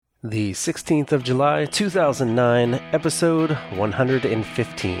The 16th of July, 2009, episode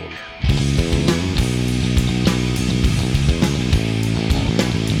 115.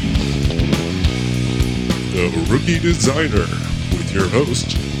 The Rookie Designer, with your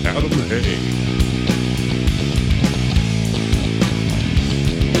host, Adam Hay.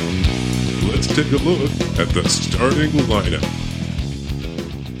 Let's take a look at the starting lineup.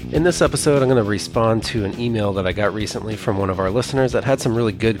 In this episode, I'm going to respond to an email that I got recently from one of our listeners that had some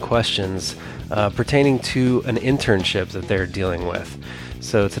really good questions pertaining to an internship that they're dealing with.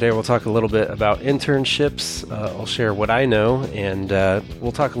 So today we'll talk a little bit about internships. I'll share what I know, and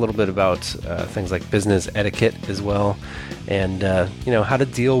we'll talk a little bit about things like business etiquette as well, and how to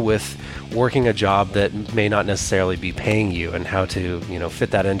deal with working a job that may not necessarily be paying you, and how to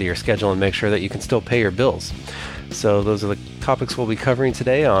fit that into your schedule and make sure that you can still pay your bills. So those are the topics we'll be covering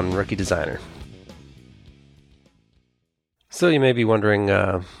today on Rookie Designer. So you may be wondering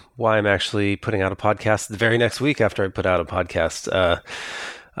why I'm actually putting out a podcast the very next week after I put out a podcast.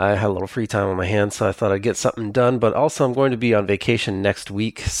 I had a little free time on my hands, so I thought I'd get something done, but also I'm going to be on vacation next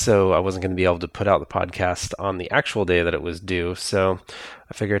week, so I wasn't going to be able to put out the podcast on the actual day that it was due. So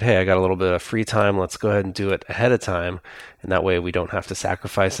I figured, hey, I got a little bit of free time, let's go ahead and do it ahead of time, and that way we don't have to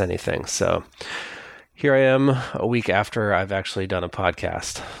sacrifice anything. So here I am a week after I've actually done a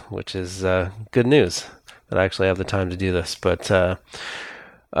podcast, which is good news that I actually have the time to do this. But I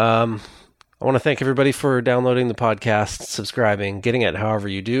want to thank everybody for downloading the podcast, subscribing, getting it however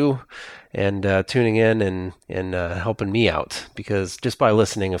you do, and tuning in and helping me out. Because just by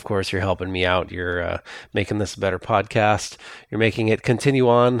listening, of course, you're helping me out. You're making this a better podcast. You're making it continue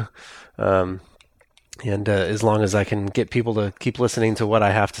on. And as long as I can get people to keep listening to what I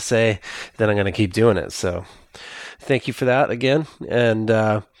have to say, then I'm going to keep doing it. So thank you for that again. And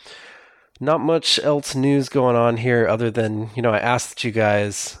not much else news going on here other than, I asked that you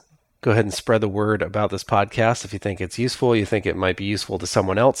guys go ahead and spread the word about this podcast. If you think it's useful, you think it might be useful to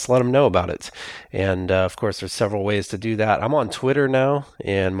someone else, let them know about it. And of course, there's several ways to do that. I'm on Twitter now,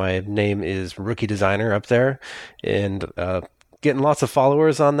 and my name is Rookie Designer up there. And getting lots of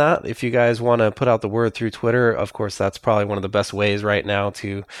followers on that. If you guys want to put out the word through Twitter, of course, that's probably one of the best ways right now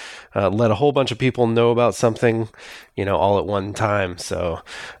to let a whole bunch of people know about something, all at one time. So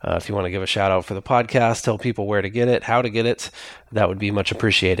if you want to give a shout out for the podcast, tell people where to get it, how to get it, that would be much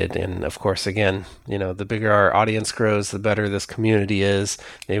appreciated. And of course, again, the bigger our audience grows, the better this community is.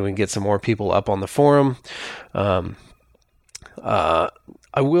 Maybe we can get some more people up on the forum. I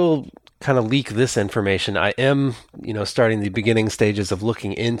will kind of leak this information. I am, starting the beginning stages of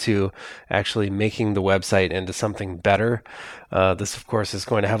looking into actually making the website into something better. This, of course, is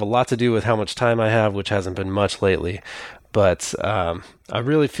going to have a lot to do with how much time I have, which hasn't been much lately. But I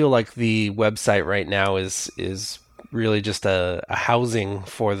really feel like the website right now is really just a housing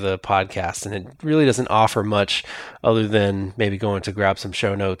for the podcast, and it really doesn't offer much other than maybe going to grab some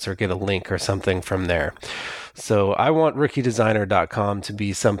show notes or get a link or something from there. So I want rookiedesigner.com to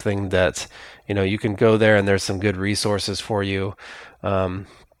be something that, you can go there and there's some good resources for you.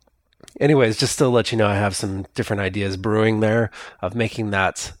 Anyways, just to let you know, I have some different ideas brewing there of making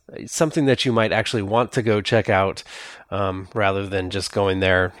that something that you might actually want to go check out, rather than just going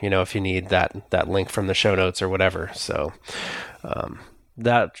there, if you need that link from the show notes or whatever. So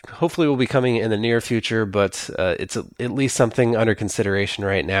that hopefully will be coming in the near future, but it's at least something under consideration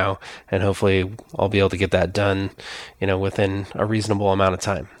right now, and hopefully I'll be able to get that done, within a reasonable amount of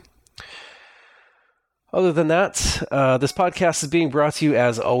time. Other than that, this podcast is being brought to you,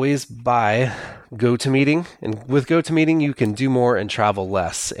 as always, by GoToMeeting. And with GoToMeeting, you can do more and travel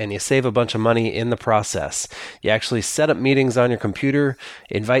less, and you save a bunch of money in the process. You actually set up meetings on your computer,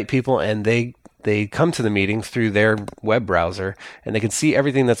 invite people, and they come to the meeting through their web browser, and they can see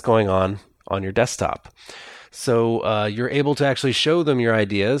everything that's going on your desktop. So you're able to actually show them your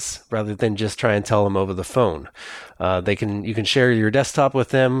ideas rather than just try and tell them over the phone. You can share your desktop with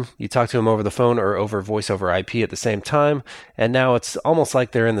them. You talk to them over the phone or over voice over IP at the same time, and now it's almost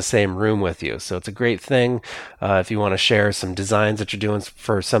like they're in the same room with you. So it's a great thing if you want to share some designs that you're doing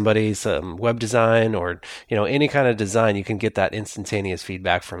for somebody, some web design or any kind of design. You can get that instantaneous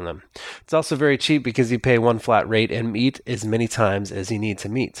feedback from them. It's also very cheap because you pay one flat rate and meet as many times as you need to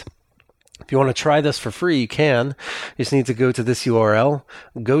meet. If you want to try this for free, you can. You just need to go to this URL,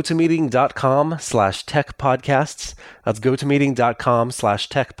 gotomeeting.com/techpodcasts. That's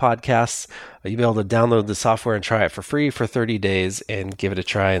gotomeeting.com/techpodcasts. You'll be able to download the software and try it for free for 30 days and give it a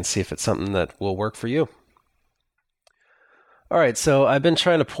try and see if it's something that will work for you. All right, so I've been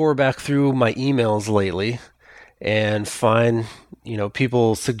trying to pour back through my emails lately, and find,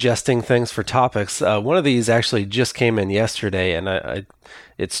 people suggesting things for topics. One of these actually just came in yesterday, and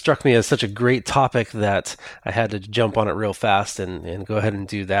it struck me as such a great topic that I had to jump on it real fast and go ahead and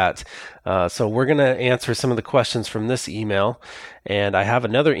do that. So we're going to answer some of the questions from this email, and I have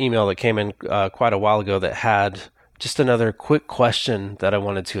another email that came in quite a while ago that had just another quick question that I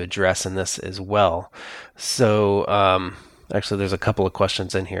wanted to address in this as well. So actually, there's a couple of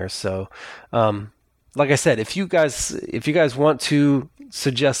questions in here. So like I said, if you guys want to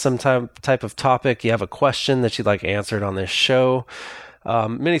suggest some type of topic, you have a question that you'd like answered on this show,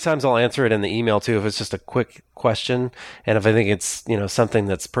 many times I'll answer it in the email too if it's just a quick question, and if I think it's something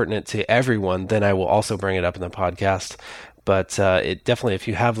that's pertinent to everyone, then I will also bring it up in the podcast. But it definitely, if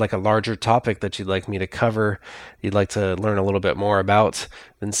you have like a larger topic that you'd like me to cover, you'd like to learn a little bit more about,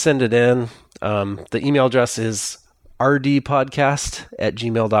 then send it in. The email address is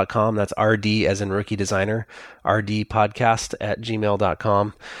rdpodcast@gmail.com. That's RD as in rookie designer,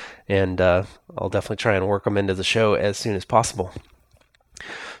 rdpodcast@gmail.com. And I'll definitely try and work them into the show as soon as possible.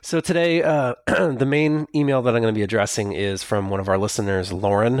 So today, the main email that I'm going to be addressing is from one of our listeners,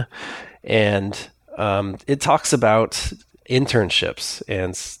 Lauren. And it talks about internships.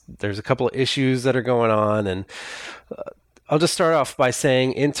 And there's a couple of issues that are going on. And I'll just start off by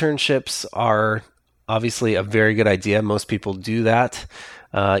saying internships are obviously a very good idea. Most people do that,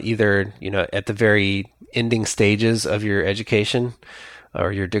 either at the very ending stages of your education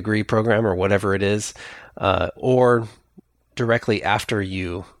or your degree program or whatever it is, or directly after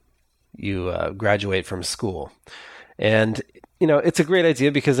you graduate from school. And it's a great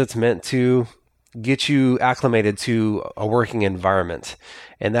idea because it's meant to get you acclimated to a working environment.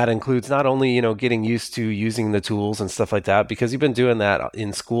 And that includes not only, getting used to using the tools and stuff like that, because you've been doing that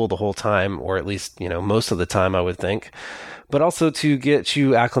in school the whole time, or at least, most of the time, I would think, but also to get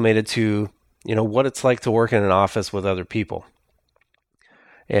you acclimated to, what it's like to work in an office with other people.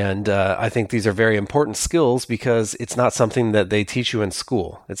 And I think these are very important skills because it's not something that they teach you in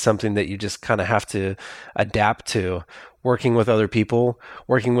school. It's something that you just kind of have to adapt to. Working with other people,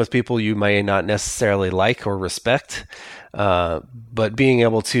 working with people you may not necessarily like or respect, but being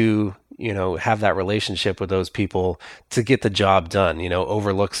able to, have that relationship with those people to get the job done,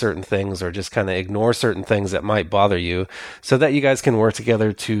 overlook certain things or just kind of ignore certain things that might bother you so that you guys can work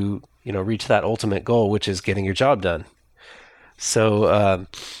together to, reach that ultimate goal, which is getting your job done. So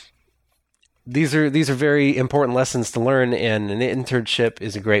these are very important lessons to learn, and an internship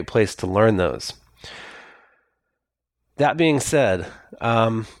is a great place to learn those. That being said,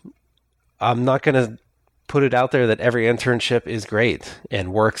 I'm not going to put it out there that every internship is great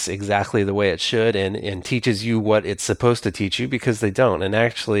and works exactly the way it should and teaches you what it's supposed to teach you, because they don't. And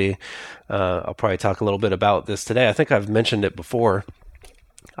actually, I'll probably talk a little bit about this today. I think I've mentioned it before.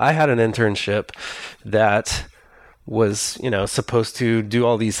 I had an internship that was, supposed to do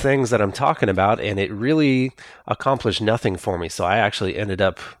all these things that I'm talking about, and it really accomplished nothing for me. So I actually ended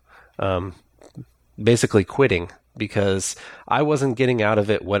up basically quitting because I wasn't getting out of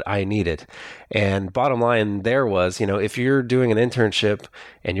it what I needed. And bottom line there was, if you're doing an internship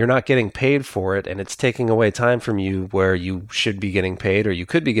and you're not getting paid for it and it's taking away time from you where you should be getting paid or you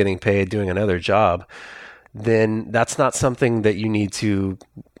could be getting paid doing another job, then that's not something that you need to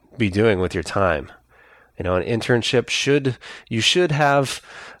be doing with your time. An internship you should have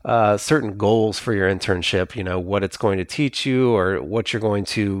certain goals for your internship, what it's going to teach you or what you're going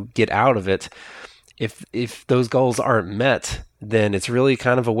to get out of it. If those goals aren't met, then it's really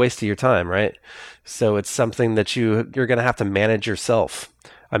kind of a waste of your time, right? So it's something that you're going to have to manage yourself.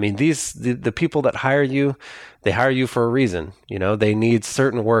 I mean, the people that hire you, they hire you for a reason. They need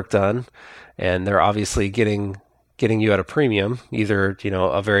certain work done, and they're obviously getting you at a premium, either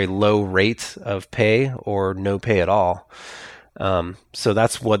a very low rate of pay or no pay at all. So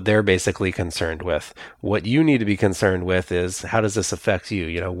that's what they're basically concerned with. What you need to be concerned with is, how does this affect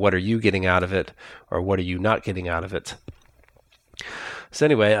you? What are you getting out of it, or what are you not getting out of it? So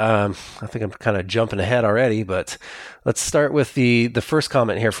anyway, I think I'm kind of jumping ahead already, but let's start with the first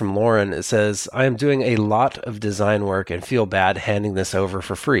comment here from Lauren. It says, I am doing a lot of design work and feel bad handing this over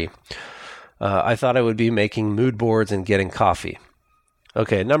for free. I thought I would be making mood boards and getting coffee.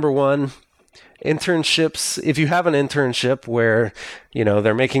 Okay, number one, internships. If you have an internship where,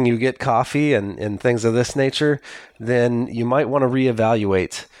 they're making you get coffee and things of this nature, then you might want to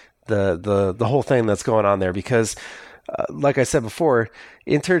reevaluate the whole thing that's going on there, because like I said before,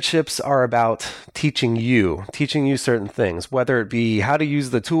 internships are about teaching you certain things, whether it be how to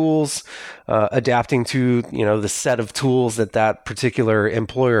use the tools, adapting to, the set of tools that particular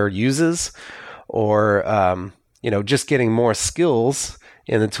employer uses, or, just getting more skills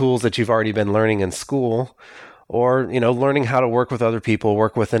in the tools that you've already been learning in school, or, learning how to work with other people,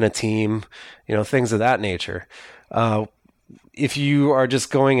 work within a team, things of that nature. If you are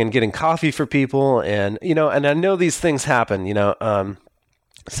just going and getting coffee for people and I know these things happen,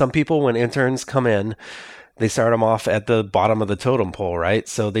 some people, when interns come in, they start them off at the bottom of the totem pole, right?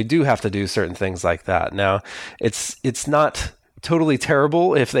 So they do have to do certain things like that. Now, it's not totally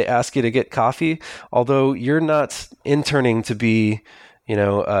terrible if they ask you to get coffee, although you're not interning to be,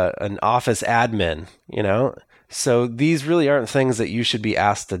 an office admin, So these really aren't things that you should be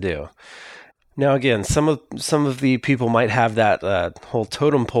asked to do. Now, again, some of the people might have that whole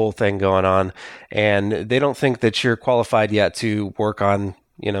totem pole thing going on, and they don't think that you're qualified yet to work on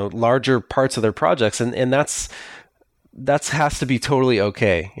larger parts of their projects, and that's has to be totally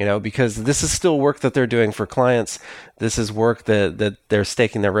okay, because this is still work that they're doing for clients. This is work that they're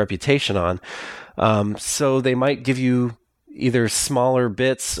staking their reputation on. So they might give you either smaller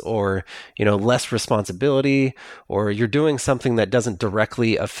bits or, less responsibility, or you're doing something that doesn't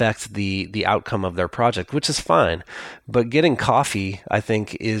directly affect the outcome of their project, which is fine. But getting coffee, I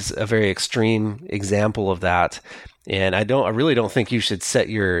think, is a very extreme example of that. And I really don't think you should set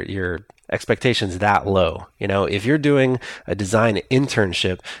your expectations that low. If you're doing a design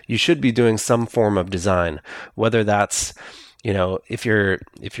internship, you should be doing some form of design, whether that's, if you're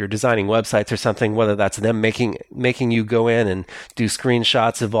designing websites or something, whether that's them making you go in and do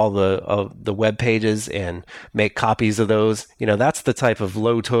screenshots of all the web pages and make copies of those, that's the type of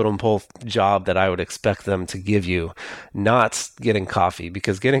low totem pole job that I would expect them to give you, not getting coffee,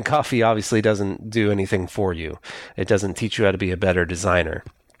 because getting coffee obviously doesn't do anything for you. It doesn't teach you how to be a better designer.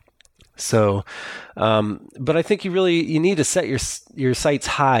 So, but I think you need to set your sights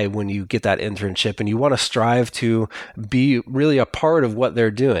high when you get that internship, and you want to strive to be really a part of what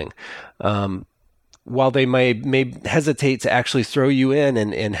they're doing. While they may hesitate to actually throw you in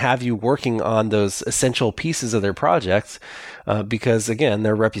and have you working on those essential pieces of their projects, because again,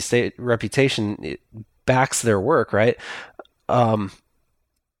 their reputation backs their work, right?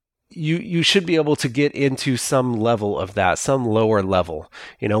 You should be able to get into some level of that, some lower level,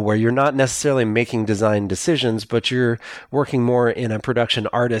 where you're not necessarily making design decisions, but you're working more in a production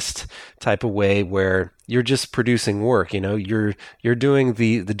artist type of way where you're just producing work. You're doing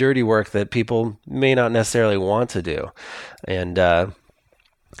the dirty work that people may not necessarily want to do. And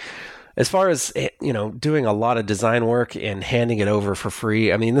as far as doing a lot of design work and handing it over for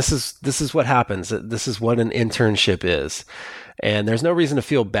free, I mean, this is what happens. This is what an internship is. And there's no reason to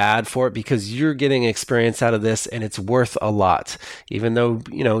feel bad for it, because you're getting experience out of this and it's worth a lot. Even though,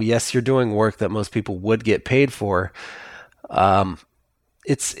 yes, you're doing work that most people would get paid for,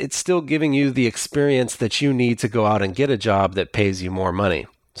 it's still giving you the experience that you need to go out and get a job that pays you more money.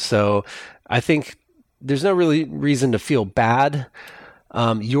 So I think there's no really reason to feel bad.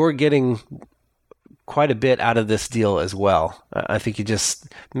 You're getting quite a bit out of this deal as well. I think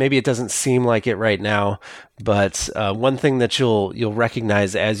maybe it doesn't seem like it right now, but one thing that you'll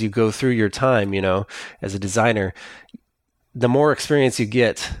recognize as you go through your time, as a designer, the more experience you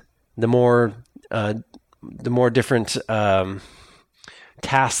get, the more different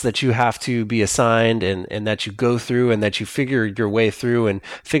tasks that you have to be assigned and that you go through and that you figure your way through and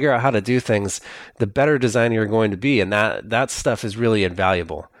figure out how to do things, the better designer you're going to be. And that stuff is really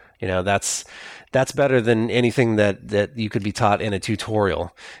invaluable. That's better than anything that you could be taught in a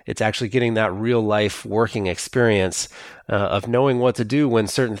tutorial. It's actually getting that real life working experience of knowing what to do when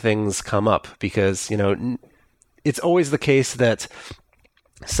certain things come up, because, it's always the case that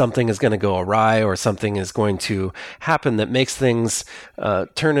something is going to go awry or something is going to happen that makes things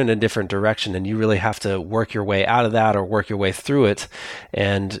turn in a different direction. And you really have to work your way out of that or work your way through it.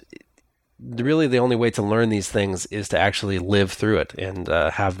 And really the only way to learn these things is to actually live through it and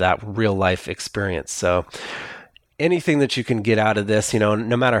have that real life experience. So anything that you can get out of this, no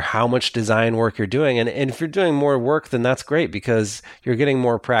matter how much design work you're doing, and if you're doing more work, then that's great, because you're getting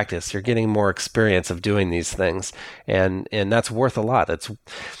more practice, you're getting more experience of doing these things, and that's worth a lot.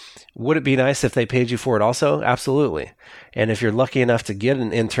 Would it be nice if they paid you for it also? Absolutely. And if you're lucky enough to get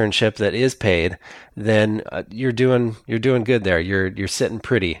an internship that is paid, then you're doing good there. You're sitting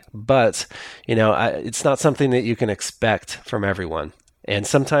pretty. But, it's not something that you can expect from everyone. And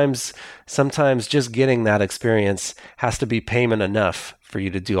sometimes just getting that experience has to be payment enough for you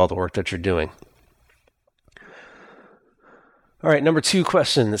to do all the work that you're doing. All right, number 2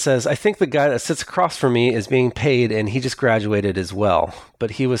 question. It says, I think the guy that sits across from me is being paid and he just graduated as well,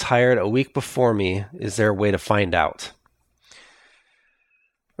 but he was hired a week before me. Is there a way to find out?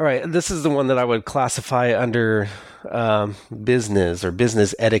 All right, this is the one that I would classify under business or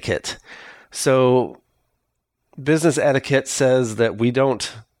business etiquette. So business etiquette says that we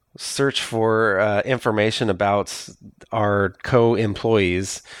don't search for information about our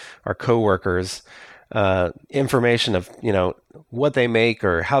co-employees, our co-workers, information of, what they make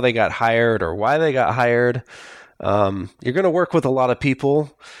or how they got hired or why they got hired. You're going to work with a lot of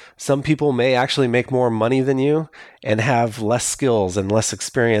people. Some people may actually make more money than you and have less skills and less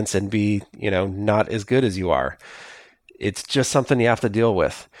experience and be, not as good as you are. It's just something you have to deal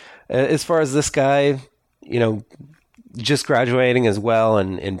with. As far as this guy, just graduating as well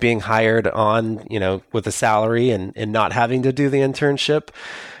and being hired on, with a salary and not having to do the internship,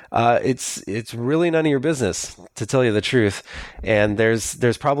 it's really none of your business, to tell you the truth. And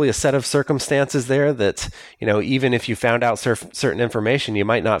there's probably a set of circumstances there that, even if you found out certain information, you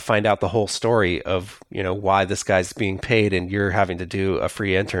might not find out the whole story of, why this guy's being paid and you're having to do a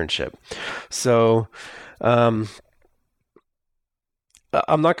free internship. So,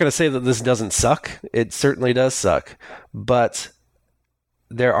 I'm not going to say that this doesn't suck. It certainly does suck, but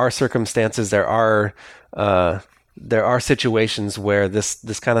there are circumstances, there are situations where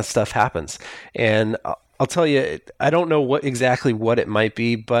this kind of stuff happens. And I'll tell you, I don't know exactly what it might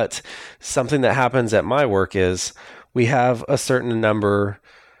be, but something that happens at my work is we have a certain number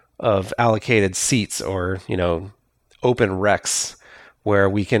of allocated seats or, open recs where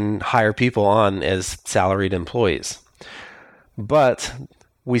we can hire people on as salaried employees. But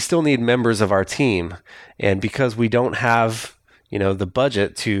we still need members of our team. And because we don't have, the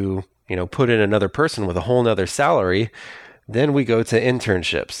budget to, put in another person with a whole nother salary, then we go to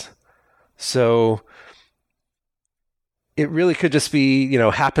internships. So it really could just be,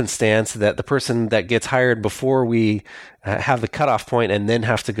 happenstance that the person that gets hired before we have the cutoff point and then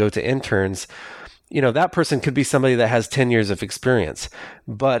have to go to interns, that person could be somebody that has 10 years of experience.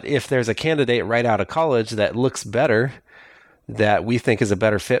 But if there's a candidate right out of college that looks better, that we think is a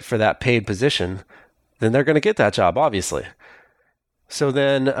better fit for that paid position, then they're going to get that job, obviously. So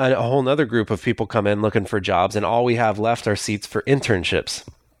then a whole nother group of people come in looking for jobs, and all we have left are seats for internships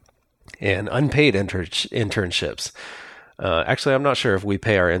and unpaid internships. Actually, I'm not sure if we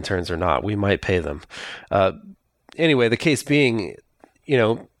pay our interns or not. We might pay them. Anyway, the case being,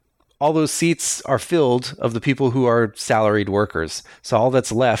 all those seats are filled of the people who are salaried workers. So all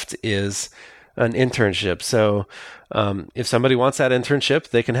that's left is an internship. So if somebody wants that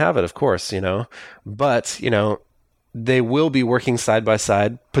internship, they can have it, of course, but, they will be working side by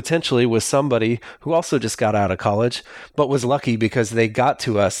side, potentially with somebody who also just got out of college, but was lucky because they got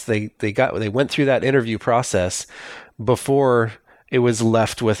to us. They went through that interview process before it was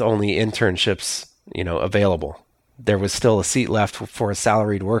left with only internships, available. There was still a seat left for a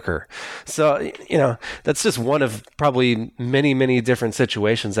salaried worker. So, that's just one of probably many, many different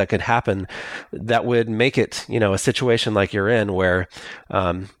situations that could happen that would make it, a situation like you're in where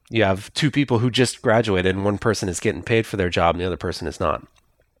you have two people who just graduated and one person is getting paid for their job and the other person is not.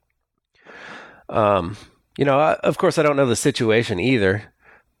 Of course, I don't know the situation either.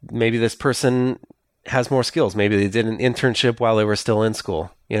 Maybe this person has more skills. Maybe they did an internship while they were still in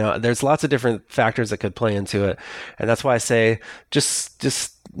school. There's lots of different factors that could play into it. And that's why I say, just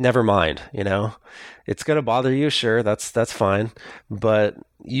never mind, it's going to bother you. Sure. That's fine. But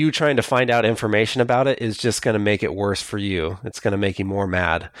you trying to find out information about it is just going to make it worse for you. It's going to make you more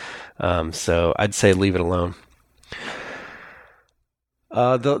mad. So I'd say leave it alone.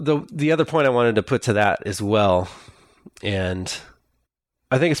 The other point I wanted to put to that as well, and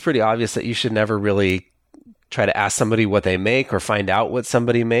I think it's pretty obvious that you should never really try to ask somebody what they make or find out what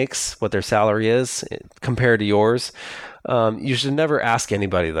somebody makes, what their salary is compared to yours. You should never ask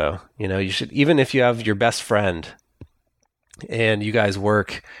anybody, though. You should, even if you have your best friend and you guys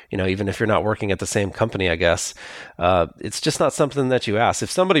work, even if you're not working at the same company, I guess, it's just not something that you ask.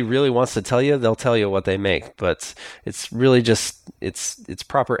 If somebody really wants to tell you, they'll tell you what they make, but it's really just, it's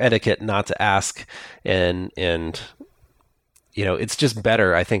proper etiquette not to ask, and it's just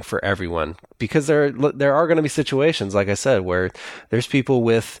better, I think, for everyone, because there are going to be situations, like I said, where there's people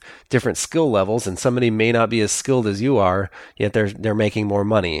with different skill levels, and somebody may not be as skilled as you are, yet they're making more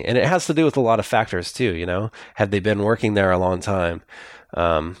money, and it has to do with a lot of factors too. Have they been working there a long time?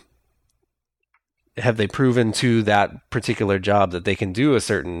 Have they proven to that particular job that they can do a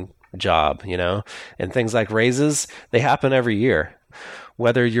certain job? And things like raises, they happen every year.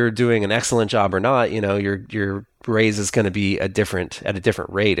 Whether you're doing an excellent job or not, your raise is going to be at a different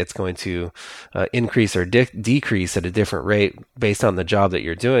rate. It's going to increase or decrease at a different rate based on the job that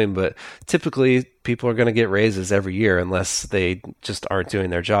you're doing. But typically, people are going to get raises every year unless they just aren't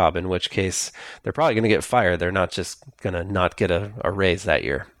doing their job, in which case they're probably going to get fired. They're not just going to not get a raise that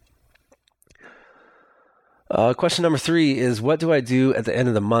year. Question number 3 is, what do I do at the end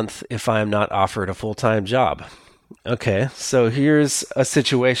of the month if I am not offered a full-time job? Okay, so here's a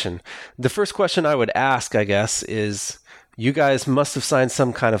situation. The first question I would ask, I guess, is you guys must have signed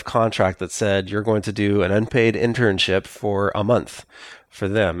some kind of contract that said you're going to do an unpaid internship for a month for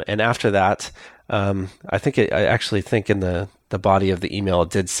them. And after that, I actually think in the body of the email, it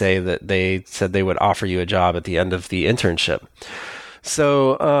did say that they said they would offer you a job at the end of the internship.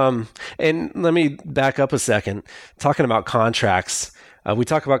 So, and let me back up a second. Talking about contracts, we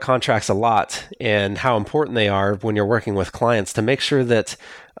talk about contracts a lot and how important they are when you're working with clients to make sure that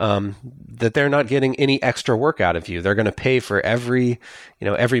that they're not getting any extra work out of you. They're going to pay for every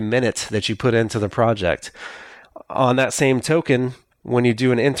minute that you put into the project. On that same token, when you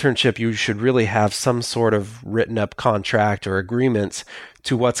do an internship, you should really have some sort of written up contract or agreement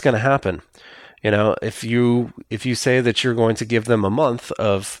to what's going to happen. If you say that you're going to give them a month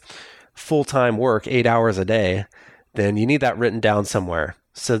of full-time work, 8 hours a day, then you need that written down somewhere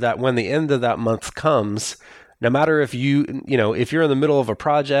so that when the end of that month comes, no matter if if you're in the middle of a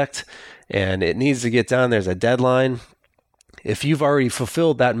project and it needs to get done, there's a deadline. If you've already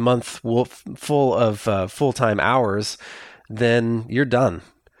fulfilled that month full of full-time hours, then you're done.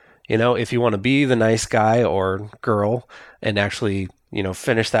 If you want to be the nice guy or girl and actually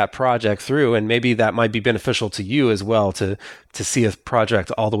finish that project through, and maybe that might be beneficial to you as well to see a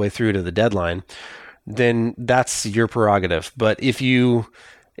project all the way through to the deadline, then that's your prerogative. But if you're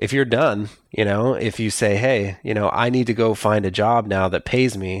done, if you say, hey, I need to go find a job now that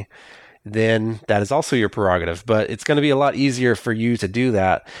pays me, then that is also your prerogative. But it's going to be a lot easier for you to do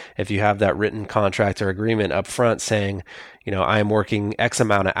that if you have that written contract or agreement up front saying, I am working X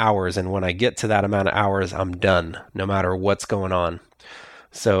amount of hours, and when I get to that amount of hours, I'm done, no matter what's going on.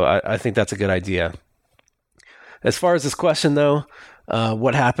 So I think that's a good idea. As far as this question, though,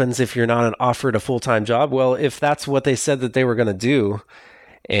 what happens if you're not offered a full-time job? Well, if that's what they said that they were going to do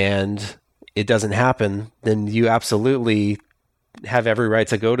and it doesn't happen, then you absolutely have every right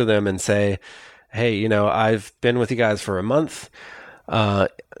to go to them and say, hey, I've been with you guys for a month.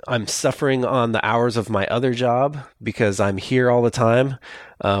 I'm suffering on the hours of my other job because I'm here all the time,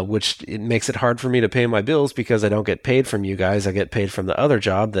 which it makes it hard for me to pay my bills because I don't get paid from you guys. I get paid from the other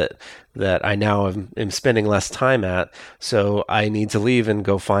job that I now am spending less time at. So I need to leave and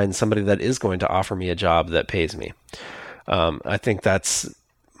go find somebody that is going to offer me a job that pays me. I think that's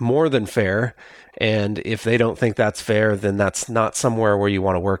more than fair. And if they don't think that's fair, then that's not somewhere where you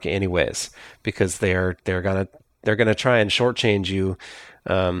want to work anyways, because they're gonna try and shortchange you.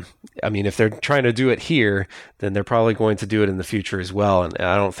 If they're trying to do it here, then they're probably going to do it in the future as well. And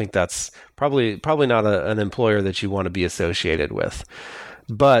I don't think that's probably not an employer that you want to be associated with.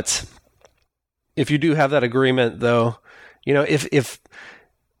 But if you do have that agreement, though, if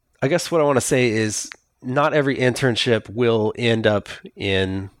I guess what I want to say is not every internship will end up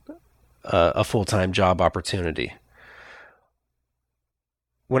in a full-time job opportunity.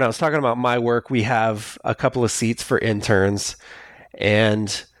 When I was talking about my work, we have a couple of seats for interns,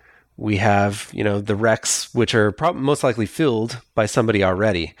 and we have, the recs, which are most likely filled by somebody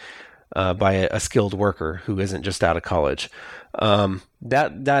already, by a skilled worker who isn't just out of college.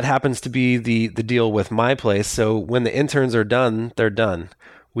 That happens to be the deal with my place. So when the interns are done, they're done.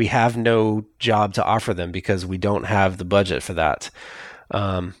 We have no job to offer them because we don't have the budget for that.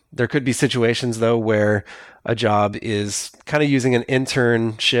 There could be situations, though, where a job is kind of using an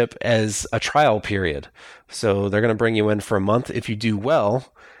internship as a trial period. So they're going to bring you in for a month. If you do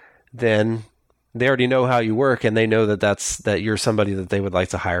well, then they already know how you work, and they know that you're somebody that they would like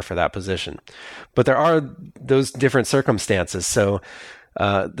to hire for that position. But there are those different circumstances. So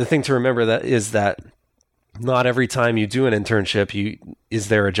the thing to remember is that not every time you do an internship, is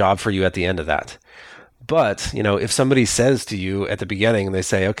there a job for you at the end of that. But, if somebody says to you at the beginning, they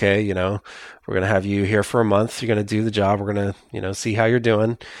say, okay, we're going to have you here for a month. You're going to do the job. We're going to, see how you're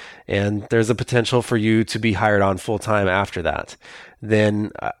doing. And there's a potential for you to be hired on full time after that.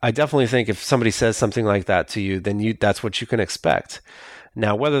 Then I definitely think if somebody says something like that to you, then that's what you can expect.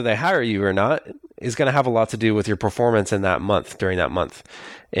 Now, whether they hire you or not is going to have a lot to do with your performance in that month, during that month.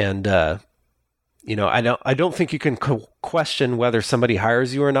 And, I don't think you can question whether somebody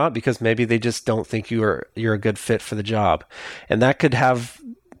hires you or not, because maybe they just don't think you're a good fit for the job. And that could have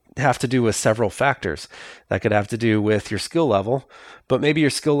to do with several factors. That could have to do with your skill level, but maybe your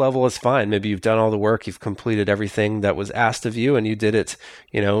skill level is fine. Maybe you've done all the work, you've completed everything that was asked of you, and you did it,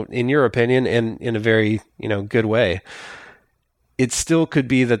 in your opinion, and in a very, good way. It still could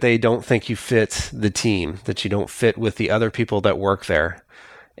be that they don't think you fit the team, that you don't fit with the other people that work there.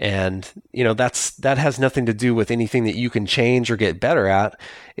 And, that has nothing to do with anything that you can change or get better at.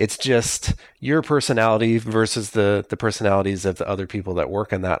 It's just your personality versus the personalities of the other people that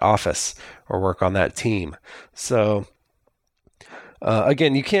work in that office or work on that team. So,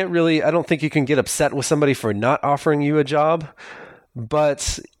 again, you can't really, I don't think you can get upset with somebody for not offering you a job.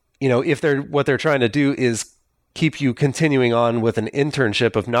 But, if what they're trying to do is keep you continuing on with an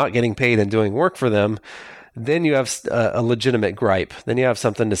internship of not getting paid and doing work for them, then you have a legitimate gripe. Then you have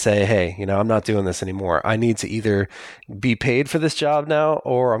something to say, hey, I'm not doing this anymore. I need to either be paid for this job now,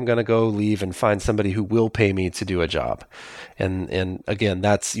 or I'm going to go leave and find somebody who will pay me to do a job. And again,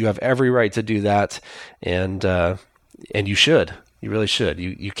 you have every right to do that. And you should. You really should.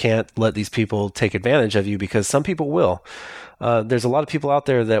 You can't let these people take advantage of you, because some people will. There's a lot of people out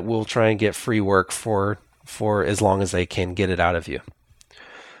there that will try and get free work for as long as they can get it out of you.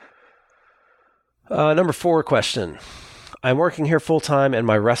 Number 4 question. I'm working here full-time and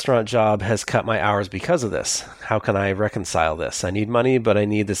my restaurant job has cut my hours because of this. How can I reconcile this? I need money, but I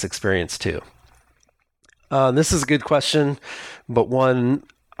need this experience too. This is a good question, but one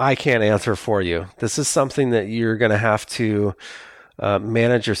I can't answer for you. This is something that you're going to have to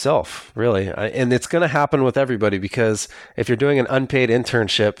manage yourself, really. And it's going to happen with everybody, because if you're doing an unpaid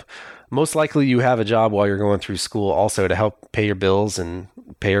internship, most likely you have a job while you're going through school also to help pay your bills and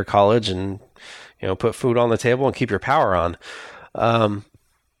pay your college and put food on the table and keep your power on.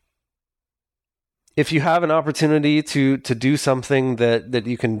 If you have an opportunity to do something that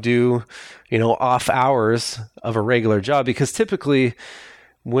you can do, off hours of a regular job, because typically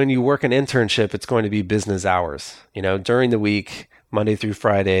when you work an internship, it's going to be business hours, during the week, Monday through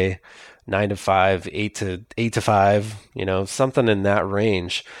Friday, 9 to 5, 8 to 5, something in that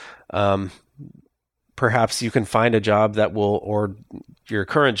range. Perhaps you can find a job that or your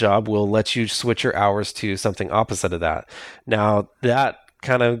current job will let you switch your hours to something opposite of that. Now, that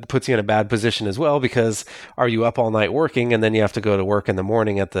kind of puts you in a bad position as well, because are you up all night working and then you have to go to work in the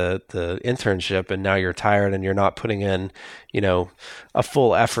morning at the internship, and now you're tired and you're not putting in, a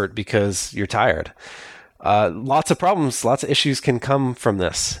full effort because you're tired. Lots of problems, lots of issues can come from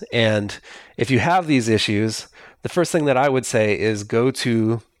this. And if you have these issues, the first thing that I would say is go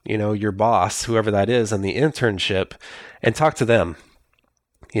to your boss, whoever that is, in the internship, and talk to them,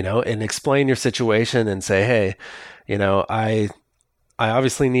 and explain your situation and say, hey, I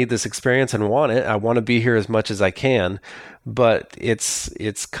obviously need this experience and want it. I want to be here as much as I can, but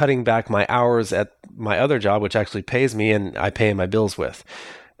it's cutting back my hours at my other job, which actually pays me and I pay my bills with.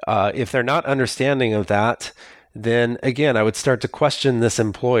 If they're not understanding of that, then again, I would start to question this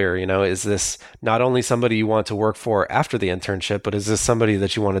employer. Is this not only somebody you want to work for after the internship, but is this somebody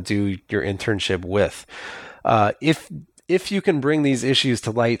that you want to do your internship with? If you can bring these issues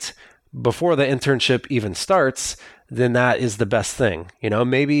to light before the internship even starts, then that is the best thing.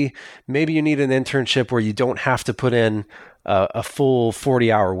 Maybe you need an internship where you don't have to put in a full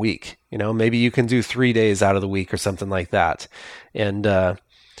 40-hour week. Maybe you can do 3 days out of the week or something like that. And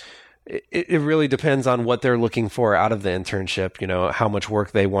it really depends on what they're looking for out of the internship, how much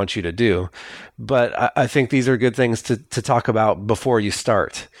work they want you to do. But I think these are good things to talk about before you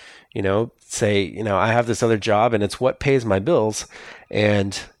start. Say, I have this other job and it's what pays my bills.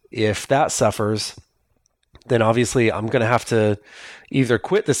 And if that suffers, then obviously I'm going to have to either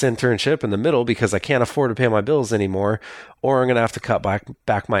quit this internship in the middle because I can't afford to pay my bills anymore, or I'm going to have to cut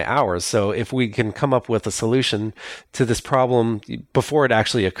back my hours. So if we can come up with a solution to this problem before it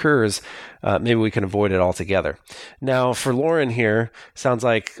actually occurs, maybe we can avoid it altogether. Now, for Lauren here, sounds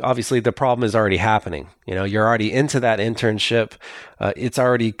like obviously the problem is already happening. You're already into that internship. It's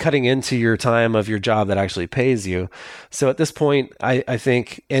already cutting into your time of your job that actually pays you. So at this point, I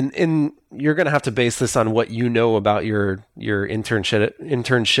think, and you're going to have to base this on what you know about your internship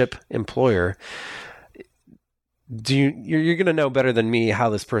employer. You're going to know better than me how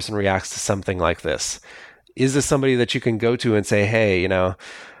this person reacts to something like this. Is this somebody that you can go to and say, hey,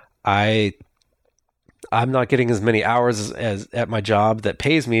 I'm not getting as many hours as at my job that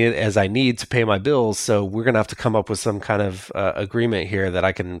pays me as I need to pay my bills, so we're going to have to come up with some kind of agreement here that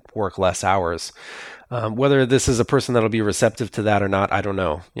I can work less hours. Whether this is a person that'll be receptive to that or not, I don't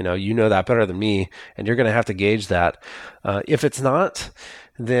know. You know that better than me, and you're going to have to gauge that. If it's not,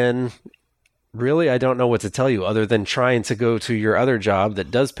 then really, I don't know what to tell you other than trying to go to your other job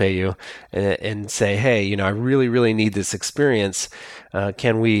that does pay you and say, hey, I really, really need this experience.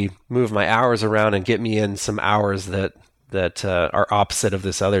 Can we move my hours around and get me in some hours that are opposite of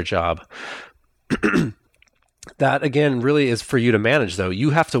this other job? That, again, really is for you to manage, though.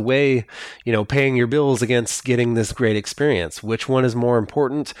 You have to weigh, paying your bills against getting this great experience. Which one is more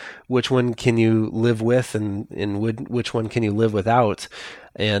important? Which one can you live with, and which one can you live without?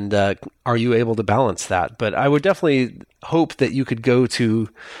 And are you able to balance that? But I would definitely hope that you could go to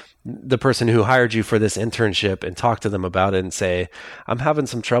the person who hired you for this internship and talk to them about it and say, I'm having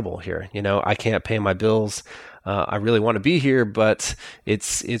some trouble here. I can't pay my bills. I really want to be here, but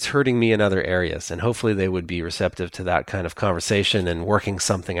it's hurting me in other areas. And hopefully they would be receptive to that kind of conversation and working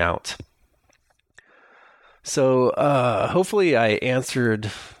something out. So hopefully I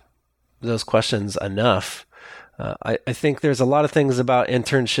answered those questions enough. I think there's a lot of things about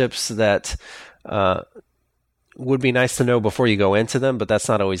internships that would be nice to know before you go into them, but that's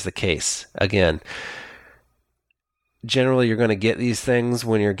not always the case. Again, generally, you're going to get these things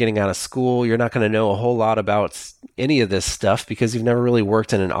when you're getting out of school. You're not going to know a whole lot about any of this stuff because you've never really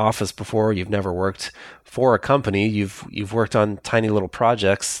worked in an office before. You've never worked for a company. You've worked on tiny little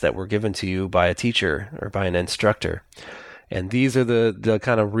projects that were given to you by a teacher or by an instructor. And these are the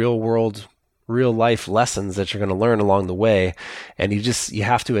kind of real life lessons that you're going to learn along the way. And you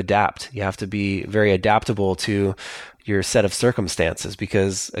have to adapt. You have to be very adaptable to your set of circumstances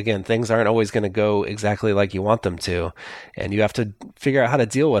because, again, things aren't always going to go exactly like you want them to. And you have to figure out how to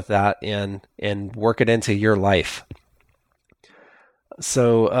deal with that and work it into your life.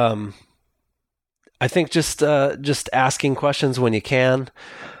 So I think just asking questions when you can,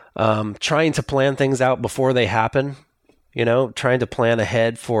 trying to plan things out before they happen, trying to plan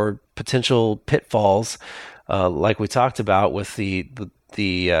ahead for potential pitfalls, like we talked about with the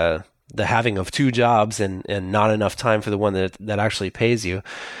having of two jobs and not enough time for the one that actually pays you.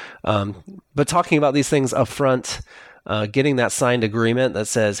 But talking about these things up front, getting that signed agreement that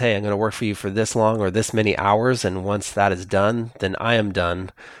says, hey, I'm going to work for you for this long or this many hours. And once that is done, then I am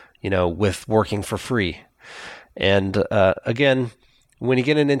done, with working for free. And again, when you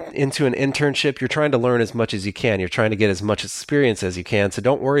get into an internship, you're trying to learn as much as you can. You're trying to get as much experience as you can. So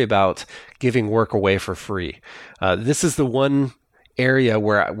don't worry about giving work away for free. This is the one area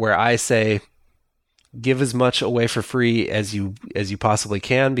where I say give as much away for free as you possibly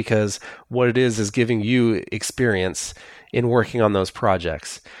can, because what it is giving you experience in working on those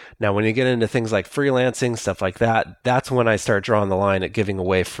projects. Now, when you get into things like freelancing, stuff like that, that's when I start drawing the line at giving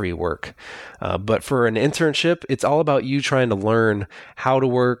away free work. But for an internship, it's all about you trying to learn how to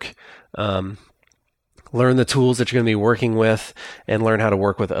work, learn the tools that you're going to be working with, and learn how to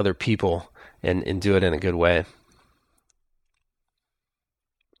work with other people and do it in a good way.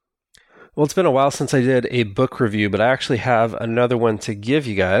 Well, it's been a while since I did a book review, but I actually have another one to give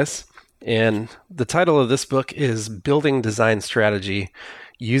you guys. And the title of this book is Building Design Strategy,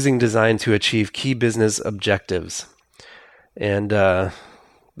 Using Design to Achieve Key Business Objectives. And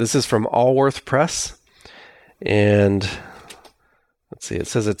this is from Allworth Press. And let's see, it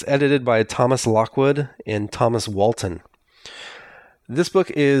says it's edited by Thomas Lockwood and Thomas Walton. This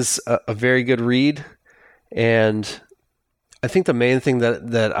book is a very good read, and I think the main thing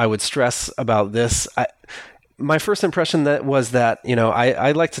that I would stress about this, my first impression was that,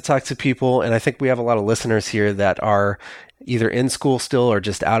 I like to talk to people, and I think we have a lot of listeners here that are either in school still or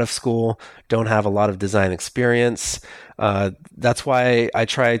just out of school, don't have a lot of design experience. That's why I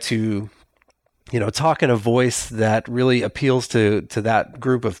try to, talk in a voice that really appeals to that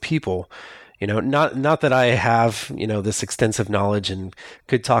group of people. Not that I have, this extensive knowledge and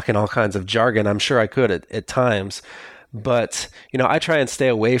could talk in all kinds of jargon. I'm sure I could at times. But, I try and stay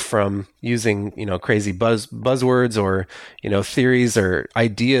away from using, crazy buzzwords or, theories or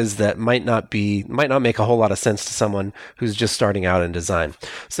ideas that might not make a whole lot of sense to someone who's just starting out in design.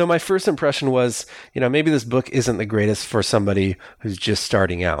 So my first impression was, maybe this book isn't the greatest for somebody who's just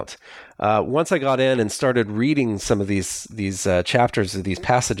starting out. Once I got in and started reading some of these chapters of these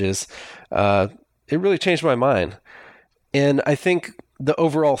passages, it really changed my mind. And I think the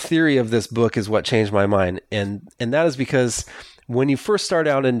overall theory of this book is what changed my mind. And that is because when you first start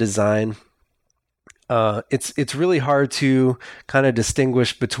out in design, it's really hard to kind of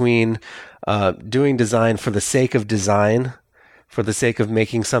distinguish between doing design for the sake of design, for the sake of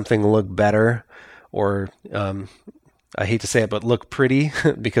making something look better, or I hate to say it, but look pretty,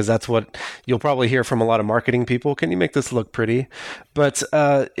 because that's what you'll probably hear from a lot of marketing people. Can you make this look pretty? But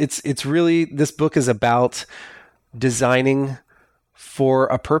it's really, this book is about designing for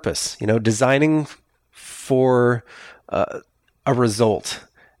a purpose, designing for a result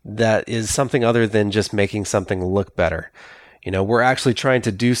that is something other than just making something look better. We're actually trying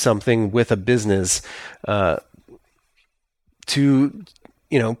to do something with a business to,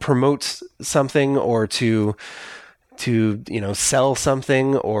 promote something or to sell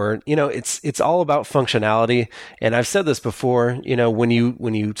something, or it's all about functionality. And I've said this before, when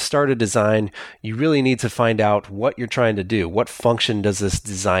you start a design, you really need to find out what you're trying to do. What function does this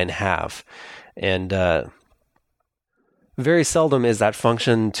design have? And very seldom is that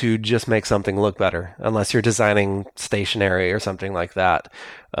function to just make something look better, unless you're designing stationery or something like that.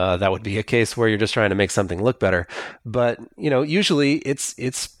 That would be a case where you're just trying to make something look better. But usually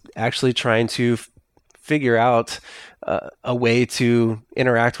it's actually trying to figure out a way to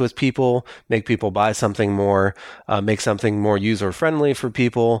interact with people, make people buy something more, make something more user-friendly for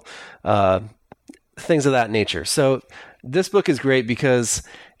people, things of that nature. So this book is great because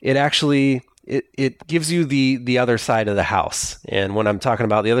it actually it gives you the other side of the house. And when I'm talking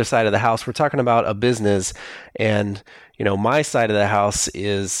about the other side of the house, we're talking about a business. And my side of the house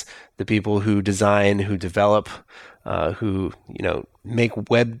is the people who design, who develop, who make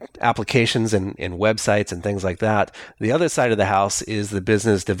web applications and websites and things like that. The other side of the house is the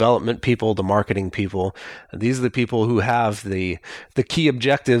business development people, the marketing people. These are the people who have the key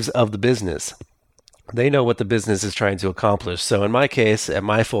objectives of the business. They know what the business is trying to accomplish. So in my case, at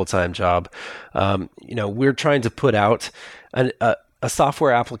my full-time job, we're trying to put out a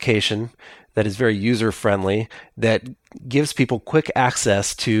software application that is very user-friendly, that gives people quick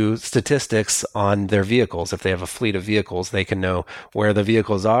access to statistics on their vehicles. If they have a fleet of vehicles, they can know where the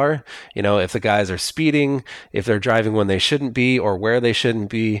vehicles are, if the guys are speeding, if they're driving when they shouldn't be, or where they shouldn't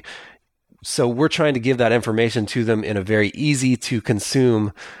be. So we're trying to give that information to them in a very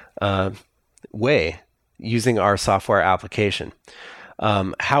easy-to-consume way using our software application.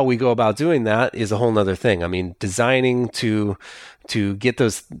 How we go about doing that is a whole nother thing. I mean, designing to get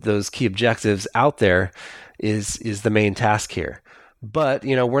those key objectives out there is the main task here. But,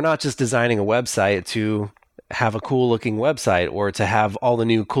 we're not just designing a website to have a cool looking website or to have all the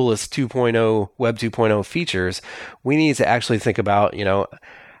new coolest 2.0 Web 2.0 features. We need to actually think about,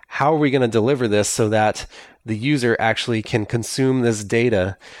 how are we going to deliver this so that the user actually can consume this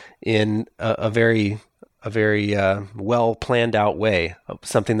data in a very well planned out way,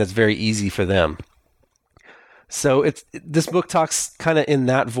 something that's very easy for them. So this book talks kind of in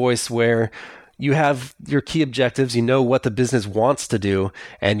that voice where you have your key objectives, you know what the business wants to do,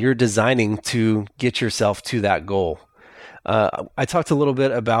 and you're designing to get yourself to that goal. I talked a little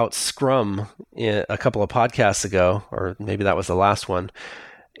bit about Scrum a couple of podcasts ago, or maybe that was the last one.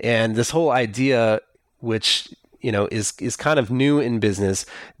 And this whole idea, which is kind of new in business,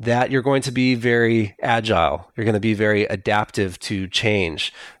 that you're going to be very agile. You're going to be very adaptive to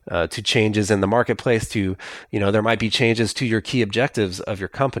change, to changes in the marketplace, to, there might be changes to your key objectives of your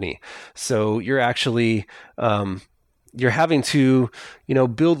company. So you're actually, you're having to,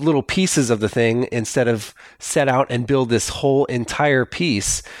 build little pieces of the thing instead of set out and build this whole entire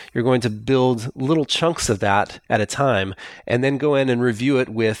piece. You're going to build little chunks of that at a time and then go in and review it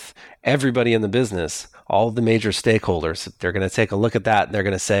with everybody in the business, all the major stakeholders. They're going to take a look at that and they're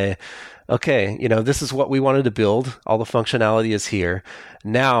going to say, okay, this is what we wanted to build. All the functionality is here.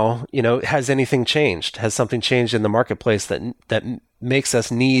 Now, has anything changed? Has something changed in the marketplace that makes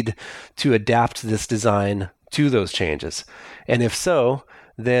us need to adapt this design to those changes? And if so,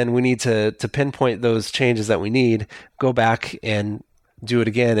 then we need to pinpoint those changes that we need, go back and do it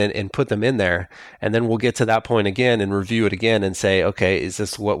again and put them in there. And then we'll get to that point again and review it again and say, okay, is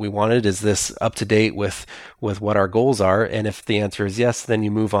this what we wanted? Is this up to date with what our goals are? And if the answer is yes, then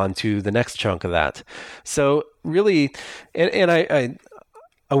you move on to the next chunk of that. So really, and I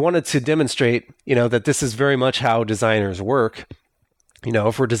wanted to demonstrate, that this is very much how designers work.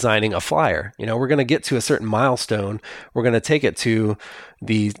 If we're designing a flyer, we're going to get to a certain milestone. We're going to take it to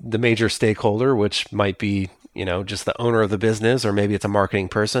the major stakeholder, which might be, just the owner of the business, or maybe it's a marketing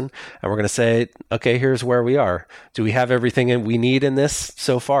person. And we're going to say, okay, here's where we are. Do we have everything we need in this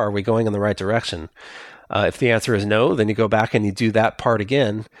so far? Are we going in the right direction? If the answer is no, then you go back and you do that part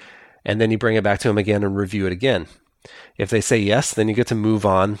again, and then you bring it back to them again and review it again. If they say yes, then you get to move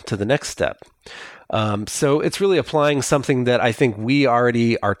on to the next step. So it's really applying something that I think we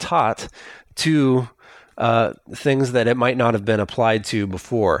already are taught to things that it might not have been applied to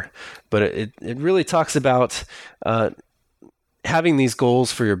before. But it really talks about having these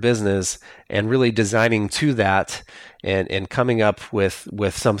goals for your business and really designing to that and coming up with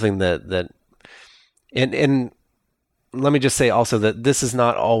something that and let me just say also that this is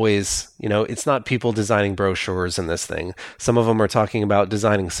not always, it's not people designing brochures in this thing. Some of them are talking about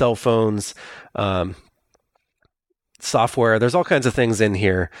designing cell phones, software. There's all kinds of things in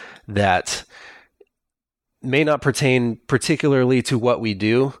here that may not pertain particularly to what we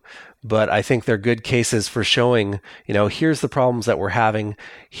do, but I think they're good cases for showing, here's the problems that we're having,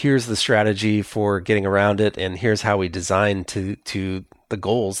 here's the strategy for getting around it, and here's how we design to the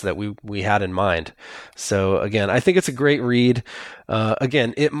goals that we had in mind. So again, I think it's a great read.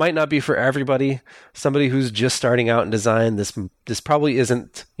 Again, it might not be for everybody. Somebody who's just starting out in design, this probably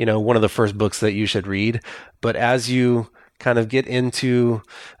isn't, one of the first books that you should read. But as you kind of get into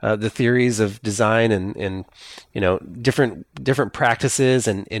the theories of design and different practices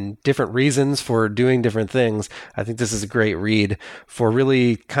and different reasons for doing different things, I think this is a great read for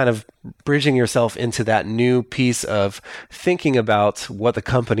really kind of bridging yourself into that new piece of thinking about what the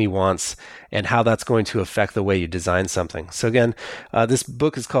company wants and how that's going to affect the way you design something. So again, this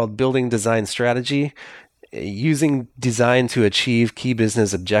book is called Building Design Strategy, Using Design to Achieve Key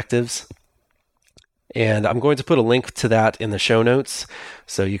Business Objectives. And I'm going to put a link to that in the show notes,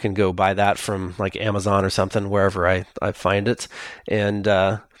 so you can go buy that from like Amazon or something, wherever I find it. And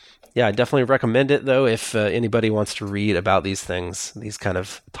I definitely recommend it, though, if anybody wants to read about these things, these kind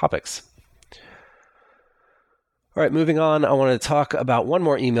of topics. All right, moving on, I want to talk about one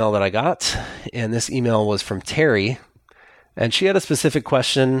more email that I got, and this email was from Terry. And she had a specific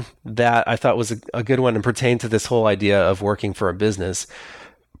question that I thought was a good one and pertained to this whole idea of working for a business.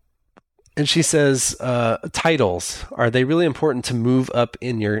 And she says, titles, are they really important to move up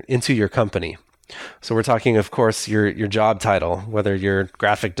into your company? So we're talking, of course, your job title, whether you're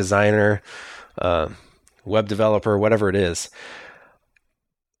graphic designer, web developer, whatever it is.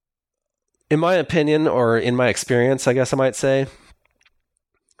 In my opinion, or in my experience, I guess I might say,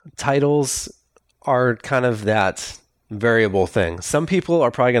 titles are kind of that variable thing. Some people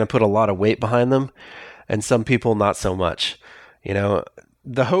are probably going to put a lot of weight behind them, and some people not so much.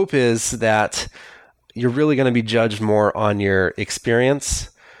 The hope is that you're really going to be judged more on your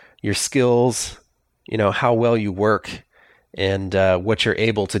experience, your skills, how well you work, and what you're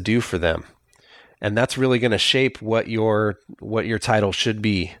able to do for them. And that's really going to shape what your title should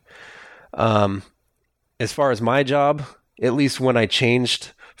be. As far as my job, at least when I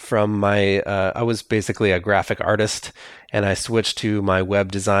changed from I was basically a graphic artist, and I switched to my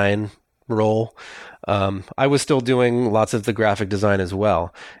web design role. I was still doing lots of the graphic design as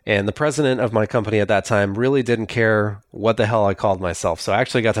well. And the president of my company at that time really didn't care what the hell I called myself. So I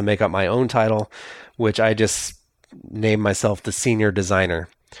actually got to make up my own title, which I just named myself the senior designer.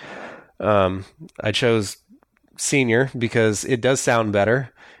 I chose senior because it does sound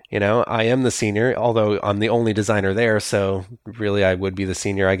better. I am the senior, although I'm the only designer there. So really I would be the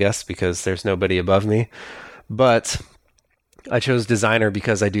senior, I guess, because there's nobody above me. But I chose designer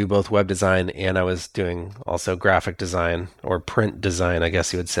because I do both web design and I was doing also graphic design or print design, I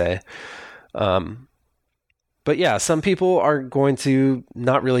guess you would say. But yeah, some people are going to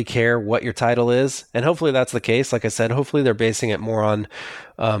not really care what your title is. And hopefully that's the case. Like I said, hopefully they're basing it more on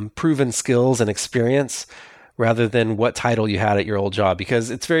proven skills and experience rather than what title you had at your old job,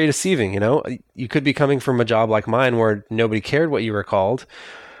 because it's very deceiving. You could be coming from a job like mine where nobody cared what you were called.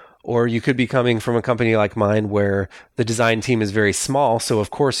 Or you could be coming from a company like mine where the design team is very small. So, of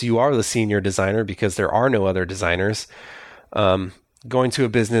course, you are the senior designer because there are no other designers. Going to a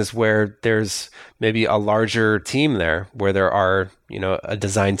business where there's maybe a larger team there, where there are, a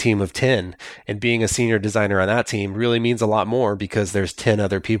design team of 10. And being a senior designer on that team really means a lot more because there's 10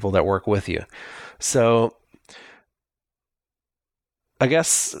 other people that work with you. So I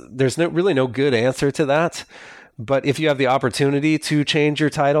guess there's really no good answer to that. But if you have the opportunity to change your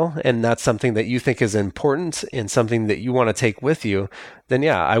title and that's something that you think is important and something that you want to take with you, then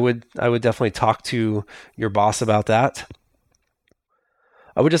yeah, I would definitely talk to your boss about that.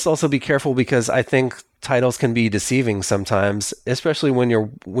 I would just also be careful because I think titles can be deceiving sometimes, especially when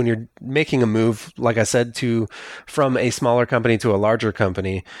you're making a move, like I said, from a smaller company to a larger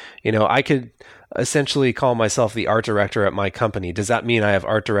company. I could essentially call myself the art director at my company. Does that mean I have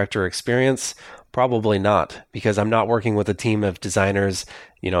art director experience? Probably not, because I'm not working with a team of designers,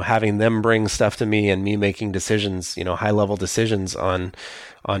 having them bring stuff to me and me making decisions, high-level decisions on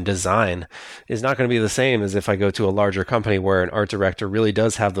design is not going to be the same as if I go to a larger company where an art director really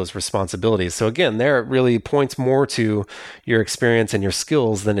does have those responsibilities. So again, there it really points more to your experience and your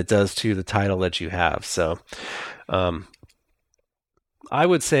skills than it does to the title that you have. So, I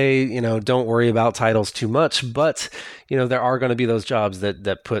would say, don't worry about titles too much, but, there are going to be those jobs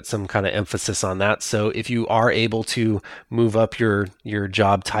that put some kind of emphasis on that. So if you are able to move up your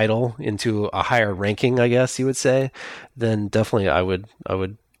job title into a higher ranking, I guess you would say, then definitely I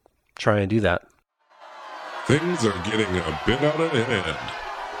would try and do that. Things are getting a bit out of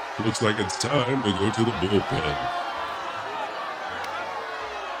hand. Looks like it's time to go to the bullpen.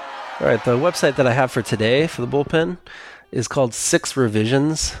 All right, the website that I have for today for the bullpen is called Six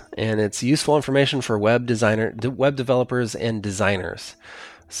Revisions, and it's useful information for web developers and designers.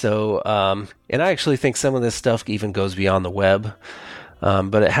 So, and I actually think some of this stuff even goes beyond the web,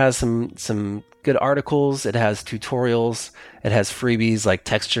 but it has some good articles. It has tutorials. It has freebies like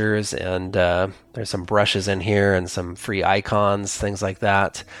textures, and there's some brushes in here and some free icons, things like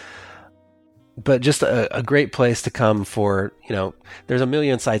that. But just a great place to come for, there's a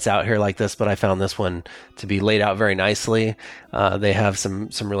million sites out here like this, but I found this one to be laid out very nicely. They have some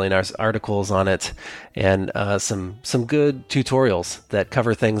really nice articles on it, and some good tutorials that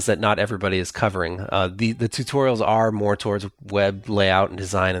cover things that not everybody is covering. The tutorials are more towards web layout and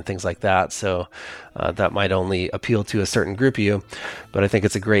design and things like that, so that might only appeal to a certain group of you, but I think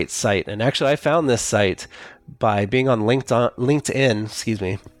it's a great site. And actually, I found this site by being on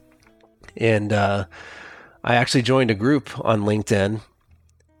LinkedIn, and I actually joined a group on LinkedIn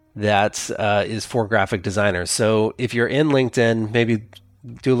that is for graphic designers. So if you're in LinkedIn, maybe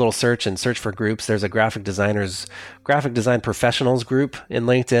do a little search and search for groups. There's a graphic design professionals group in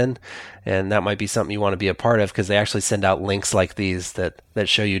LinkedIn, and that might be something you want to be a part of, because they actually send out links like these that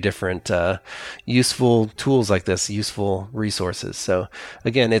show you different useful tools like this, useful resources. So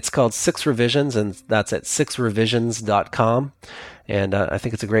again, it's called Six Revisions, and that's at sixrevisions.com. And I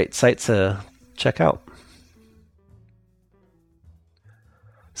think it's a great site to check out.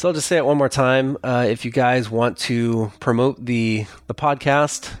 So I'll just say it one more time. If you guys want to promote the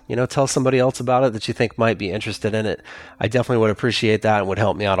podcast, tell somebody else about it that you think might be interested in it. I definitely would appreciate that and would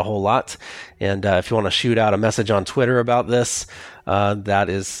help me out a whole lot. And if you want to shoot out a message on Twitter about this, that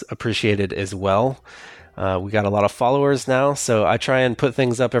is appreciated as well. We got a lot of followers now, so I try and put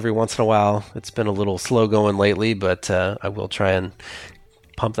things up every once in a while. It's been a little slow going lately, but I will try and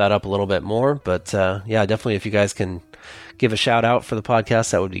pump that up a little bit more. But yeah, definitely if you guys can give a shout out for the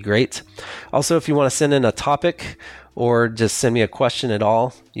podcast, that would be great. Also, if you want to send in a topic or just send me a question at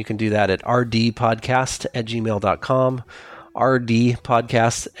all, you can do that at rdpodcast@gmail.com,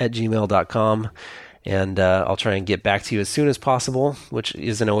 rdpodcast@gmail.com. And I'll try and get back to you as soon as possible, which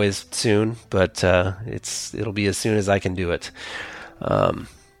isn't always soon, but it'll be as soon as I can do it.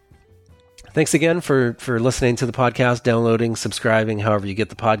 Thanks again for listening to the podcast, downloading, subscribing, however you get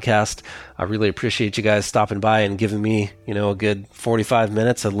the podcast. I really appreciate you guys stopping by and giving me, a good 45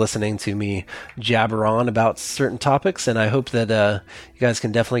 minutes of listening to me jabber on about certain topics, and I hope that you guys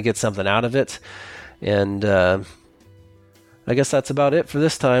can definitely get something out of it. And I guess that's about it for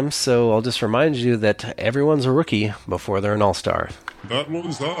this time, so I'll just remind you that everyone's a rookie before they're an all-star. That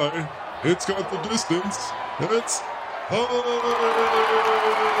one's high. It's got the distance. It's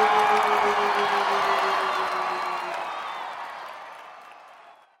high.